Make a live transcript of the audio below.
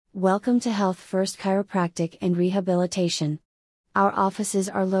Welcome to Health First Chiropractic and Rehabilitation. Our offices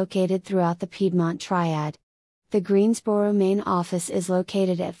are located throughout the Piedmont Triad. The Greensboro main office is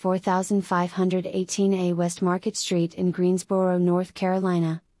located at 4518A West Market Street in Greensboro, North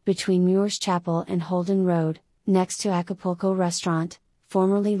Carolina, between Muir's Chapel and Holden Road, next to Acapulco Restaurant,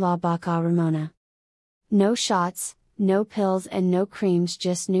 formerly La Baca Ramona. No shots, no pills and no creams,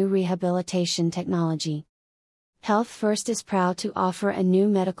 just new rehabilitation technology. Health First is proud to offer a new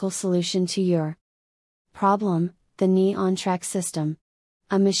medical solution to your problem, the Knee on Track system.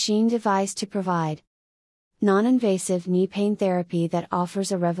 A machine device to provide non-invasive knee pain therapy that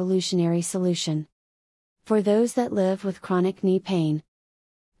offers a revolutionary solution for those that live with chronic knee pain.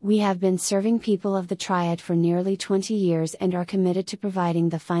 We have been serving people of the Triad for nearly 20 years and are committed to providing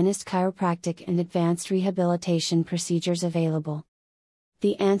the finest chiropractic and advanced rehabilitation procedures available.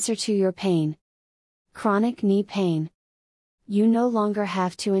 The answer to your pain. Chronic knee pain. You no longer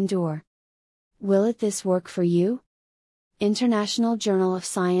have to endure. Will this work for you? International Journal of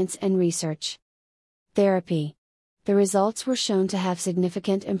Science and Research. Therapy. The results were shown to have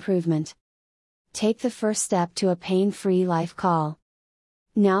significant improvement. Take the first step to a pain-free life. Call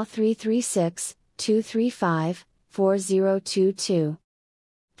now 336-235-4022.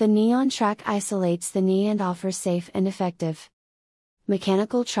 The Knee on Track isolates the knee and offers safe and effective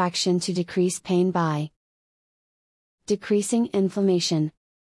mechanical traction to decrease pain by decreasing inflammation,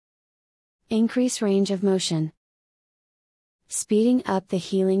 increase range of motion, speeding up the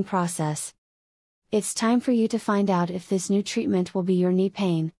healing process. It's time for you to find out if this new treatment will be your knee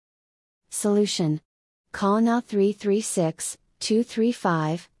pain solution. Call now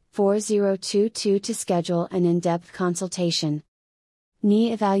 336-235-4022 to schedule an in-depth consultation.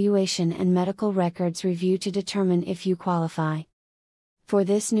 Knee evaluation and medical records review to determine if you qualify for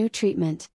this new treatment.